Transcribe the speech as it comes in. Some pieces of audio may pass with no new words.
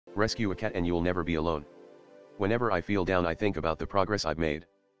Rescue a cat and you'll never be alone. Whenever I feel down I think about the progress I've made.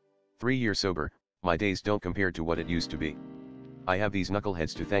 3 years sober, my days don't compare to what it used to be. I have these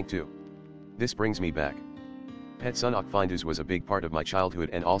knuckleheads to thank too. This brings me back. Pet Sunok Findus was a big part of my childhood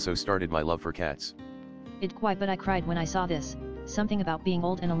and also started my love for cats. It quite but I cried when I saw this, something about being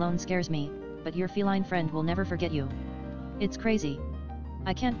old and alone scares me, but your feline friend will never forget you. It's crazy.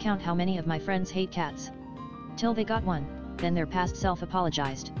 I can't count how many of my friends hate cats. Till they got one, then their past self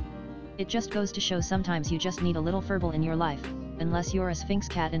apologized. It just goes to show sometimes you just need a little furball in your life, unless you're a Sphinx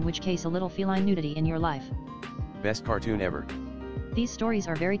cat, in which case a little feline nudity in your life. Best cartoon ever. These stories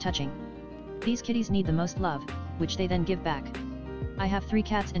are very touching. These kitties need the most love, which they then give back. I have 3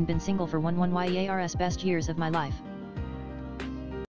 cats and been single for one years best years of my life.